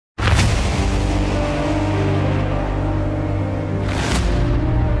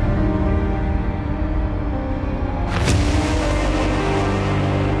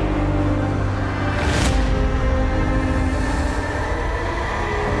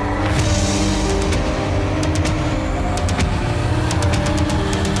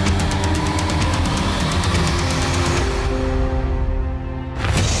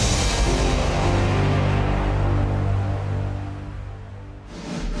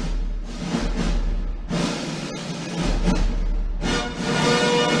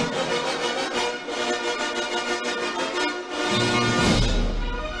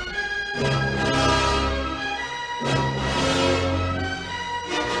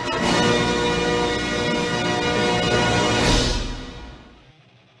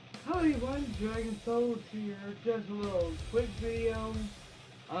Souls here, just a little quick video.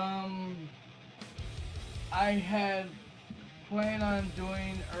 Um, I had planned on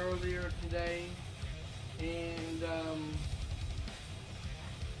doing earlier today, and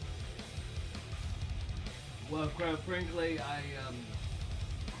well, quite frankly, I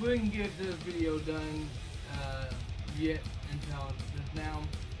couldn't get this video done yet until just now,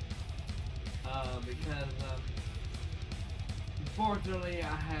 because unfortunately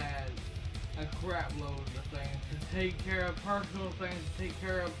I had a crap load of things to take care of, personal things to take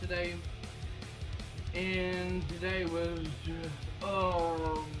care of today. And today was just,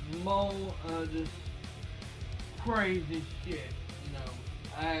 just crazy shit, you know,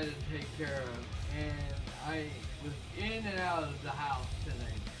 I had to take care of. And I was in and out of the house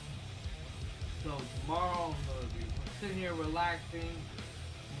today. So tomorrow I'm going to be sitting here relaxing,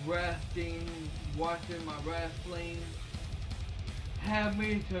 resting, watching my wrestling, have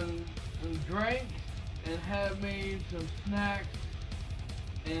me some drinks, and have me some snacks,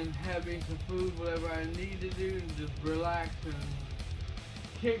 and have me some food, whatever I need to do, and just relax and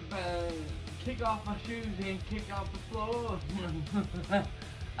kick off my shoes and kick off the floor.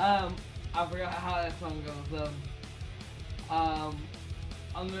 I forgot how that song goes.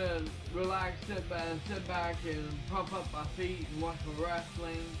 I'm gonna relax, sit back and pump up my feet and watch my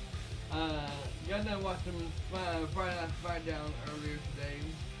wrestling. Got done watching Friday Night SmackDown earlier today.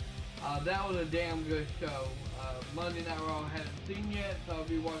 That was a damn good show. Monday Night Raw I haven't seen yet, so I'll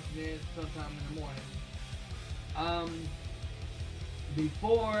be watching it sometime in the morning.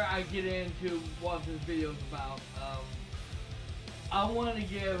 Before I get into what this video is about, I want to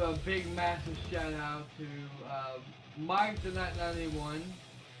give a big, massive shout out to Mike the Night 91.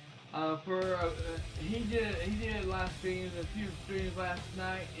 For he did live streams, a few streams last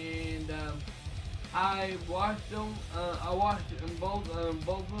night, and I watched them. I watched them both of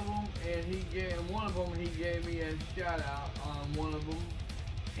them, and one of them he gave me a shout out on one of them,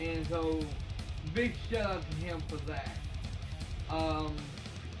 and so big shout out to him for that.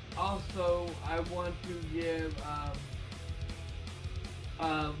 Also, I want to give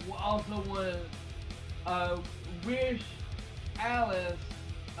also want to wish Alice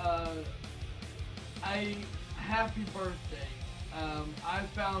a happy birthday. I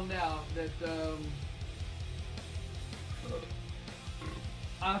found out that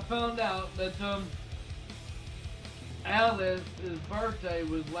Alice's birthday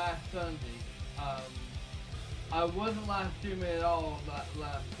was last Sunday. I wasn't live streaming at all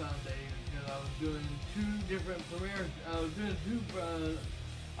last Sunday because I was doing two different premieres. I was doing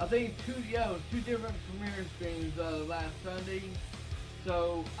two different premiere streams last Sunday.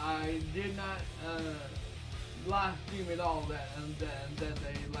 So I did not live stream at all that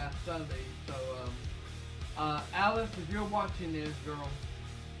day last Sunday. So Alice, if you're watching this, girl,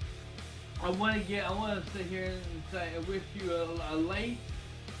 I want to sit here and say I wish you a late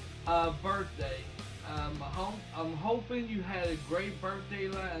birthday. I'm hoping you had a great birthday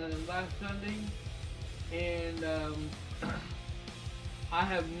last Sunday, and I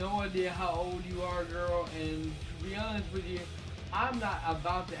have no idea how old you are, girl, and to be honest with you, I'm not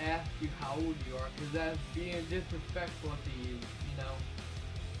about to ask you how old you are, because that's being disrespectful to you, you know,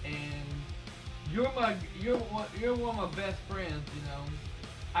 and you're one of my best friends, you know.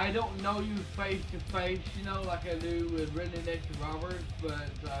 I don't know you face to face, you know, like I do with Brittany Nation Roberts, but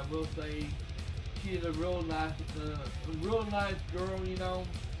I will say she's a real nice girl, you know,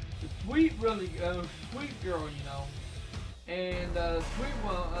 a sweet girl, you know, and a sweet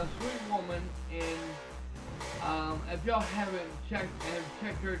woman. And if y'all haven't checked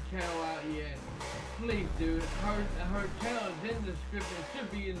her channel out yet, please do. Her channel is in the description. It should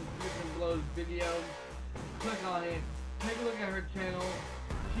be in the description below this video. Click on it. Take a look at her channel.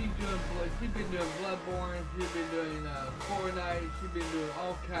 She's been doing Bloodborne. She's been doing Fortnite. She's been doing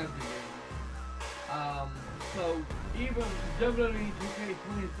all kinds of games. So even WWE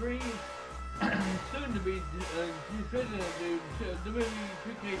 2K23, soon to be she's fitting to do WWE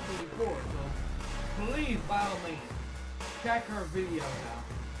 2K24. So please, by all means, check her videos out.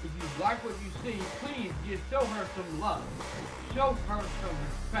 If you like what you see, please just show her some love, show her some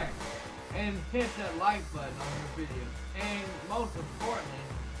respect, and hit that like button on her video. And most importantly,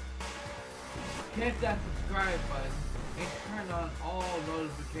 hit that subscribe button and turn on all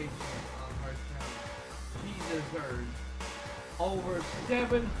notifications on her channel. She deserves over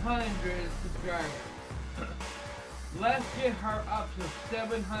 700 subscribers. Let's get her up to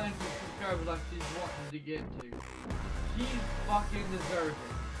 700 subscribers like she's wanting to get to. She fucking deserves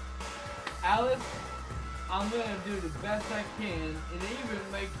it. Alice, I'm gonna do the best I can, and even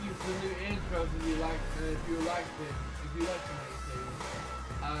make you some new intros if you like to make to.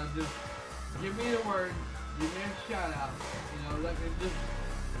 Just give me the word, give me a shout out. You know, let me just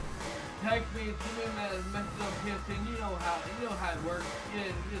text me, send me a message on PSN. You know how it works.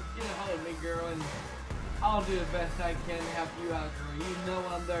 Just get a hold of me, girl, and I'll do the best I can to help you out, girl. You know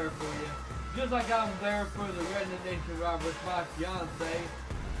I'm there for you. Just like I'm there for the Redneck Nation Roberts, my fiance,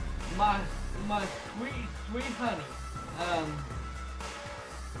 my sweet honey.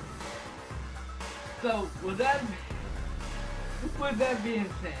 So with that being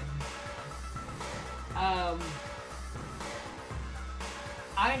said,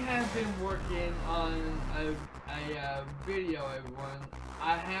 I have been working on a video, everyone.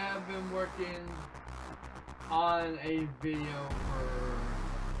 I have been working on a video for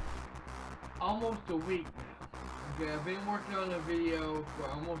almost a week now. Okay, I've been working on a video for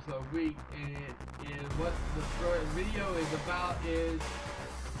almost a week, and it is what the video is about is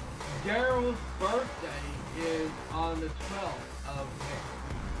Darrell's birthday is on the 12th of next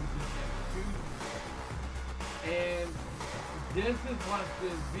week, which is next Tuesday. And this is what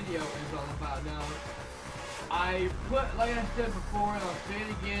this video is all about. Now, I put, like I said before, and I'll say it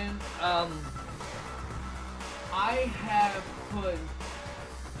again, I have put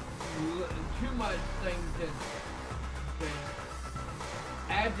too much things in. Okay.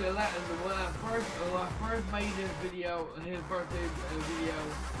 After that, when I first made this video, his birthday video,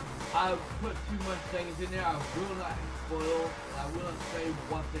 I put too much things in there. I will not spoil. I will not say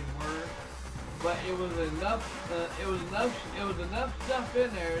what they were, but it was enough. It was enough stuff in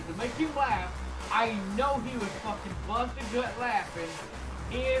there to make you laugh. I know he was fucking busted gut laughing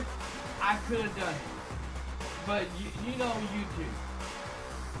if I could have done it. But you know YouTube.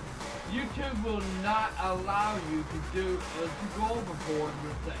 YouTube will not allow you to do to go overboard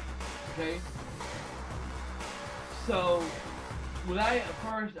with things. Okay. So when I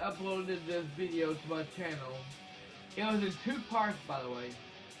first uploaded this video to my channel, it was in 2 parts, by the way.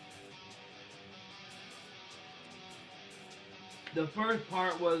 The first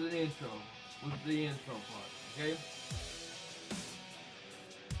part was an intro, was the intro part, okay?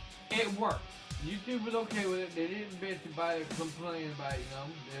 It worked. YouTube was okay with it. They didn't bitch about it, complain about it, you know?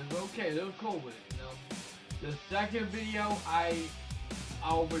 It was okay, they were cool with it, you know? The second video, I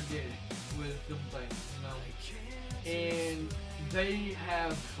overdid it with some things, you know? And they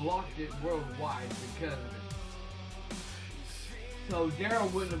have blocked it worldwide because of it. So Darrell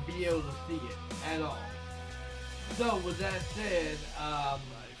wouldn't be able to see it at all. So with that said,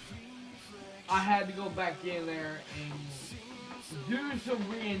 I had to go back in there and do some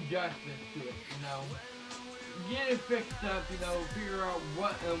readjustments to it, you know. Get it fixed up, you know, figure out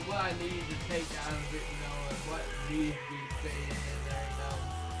what I need to take out of it, you know, and what needs to be staying in there, you know.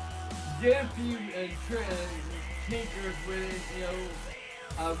 Get a few tinkers with it, you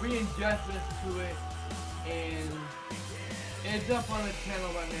know, readjustments to it, and it's up on the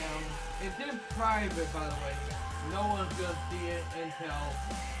channel right now. It's in private, by the way. No one's gonna see it until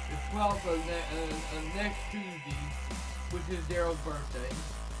the 12th of next Tuesday, which is Darrell's birthday.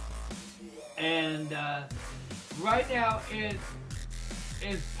 And right now it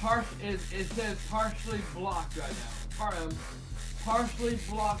says partially blocked right now. Partially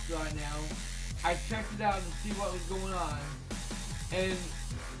blocked right now. I checked it out to see what was going on, and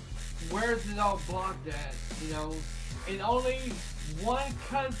where's it all blocked at? You know, in only one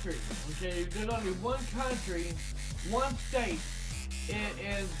country. Okay, there's only one country, one state it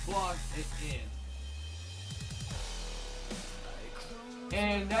is blocked in,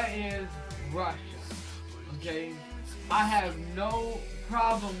 and that is Russia. Okay, I have no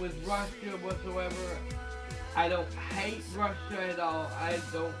problem with Russia whatsoever. I don't hate Russia at all. I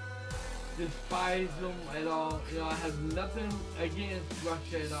don't despise them at all. You know, I have nothing against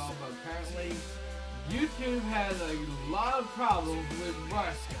Russia at all, but apparently YouTube has a lot of problems with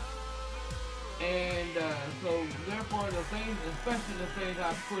Russia. And so therefore the things, especially the things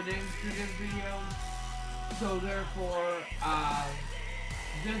I put into this video, so therefore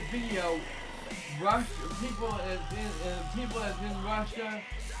this video, people that's in Russia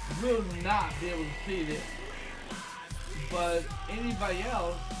will not be able to see this. But anybody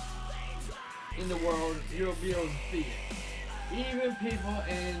else in the world, you'll be able to see it. Even people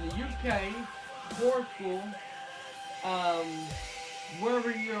in the UK, Portugal,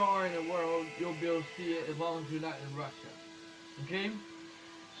 wherever you are in the world, you'll be able to see it as long as you're not in Russia. Okay?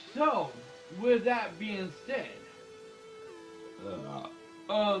 So, with that being said,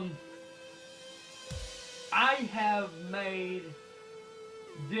 I have made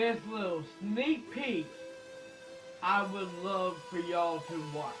this little sneak peek I would love for y'all to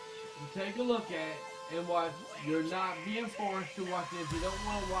watch. And take a look at and watch. You're not being forced to watch it. If you don't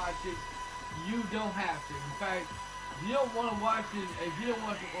want to watch it, you don't have to. In fact, If you don't want to watch it, if you don't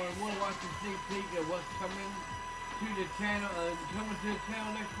want to watch the sneak peek of what's coming to the channel,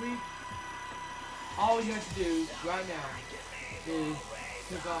 next week, all you have to do right now is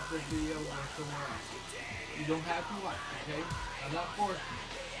click off this video and go somewhere else. You don't have to watch, okay? I'm not forcing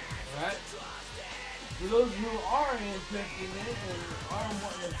you, alright? For those who are interested in it and are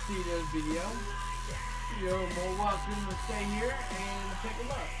wanting to see this video, you're more welcome to stay here and take a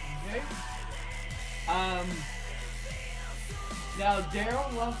look, okay? Now,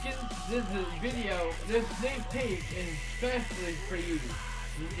 Daryl Lumpkins, this sneak peek is especially for you,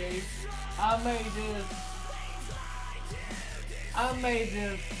 okay? I made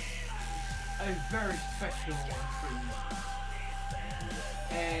this a very special one for you.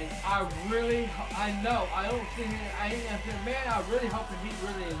 And I know, I don't sit here, I ain't gonna say, man, I really hope that he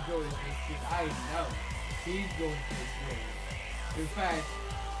really enjoys this, because I know he's going to enjoy it. In fact,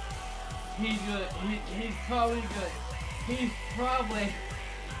 he's probably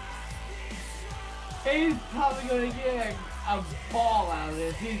gonna get a ball out of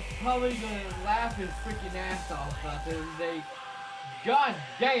this. He's probably gonna laugh his freaking ass off about this and say, God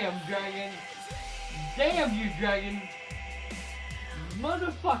damn, Dragon. Damn you, Dragon.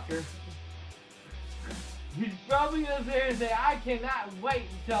 Motherfucker. He's probably gonna sit here and say, I cannot wait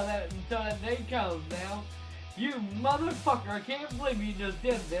until that day comes now. You motherfucker, I can't believe you just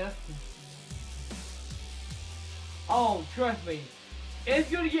did this. Oh, trust me, it's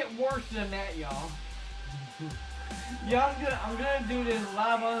gonna get worse than that, y'all. Yeah, I'm gonna do this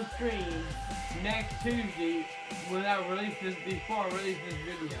live on stream next Tuesday before I release this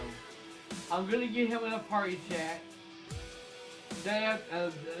video. I'm gonna get him in a party chat that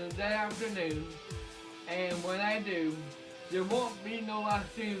afternoon, and when I do, there won't be no live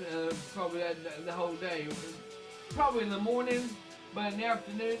stream probably the whole day. Probably in the morning, but in the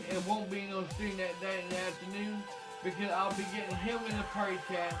afternoon, it won't be no stream that day in the afternoon, because I'll be getting him in the party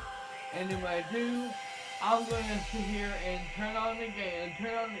chat, and then when I do, I'm gonna sit here and turn on the game,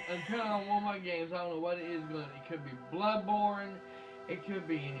 turn on one of my games. I don't know what it is going to be. It could be Bloodborne, it could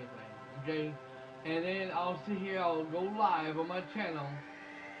be anything, okay? And then I'll sit here, I'll go live on my channel,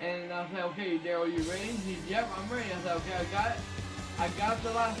 and I'll say, okay, Daryl, you ready? He's, yep, I'm ready. I said, okay, I got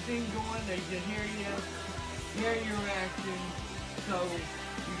the live stream going. They can hear your reaction. So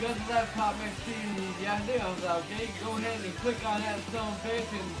you got the laptop next to you, and he's, yeah, I do. I was like, okay, go ahead and click on that son of a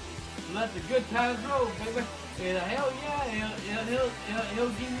bitch and let the good times roll, baby. And hell yeah, he'll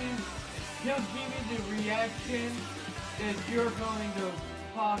give you the reaction that you're going to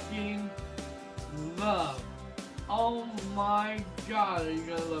fucking love. Oh my God, are you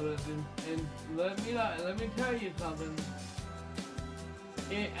gonna love it? And let me tell you something.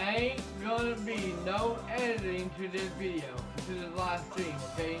 It ain't gonna be no editing to this video, to this live stream,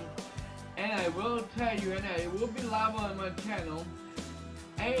 okay? And I will tell you, and it will be live on my channel.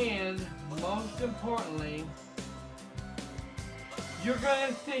 And most importantly, you're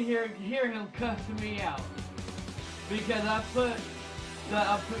gonna sit here and hear him cussing me out because I put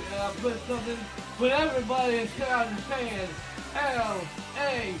something. But everybody is trying to say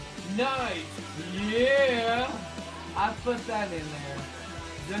L.A. Night, yeah. I put that in there.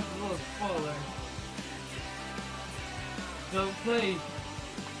 Just a little spoiler. So please,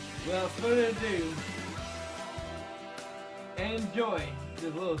 without further ado, enjoy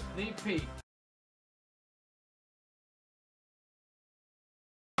this little sneak peek.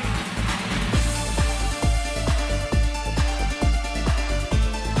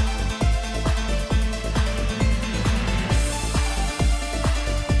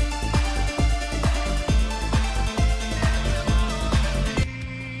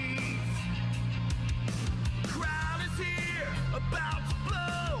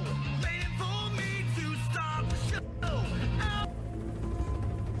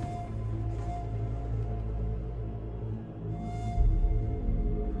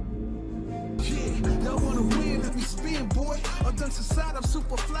 Inside, I'm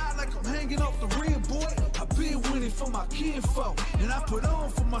super fly like I'm hanging off the rim, boy. I've been winning for my kinfolk, and I put on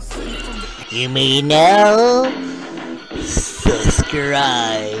for my city from the. You may now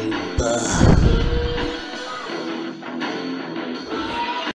subscribe.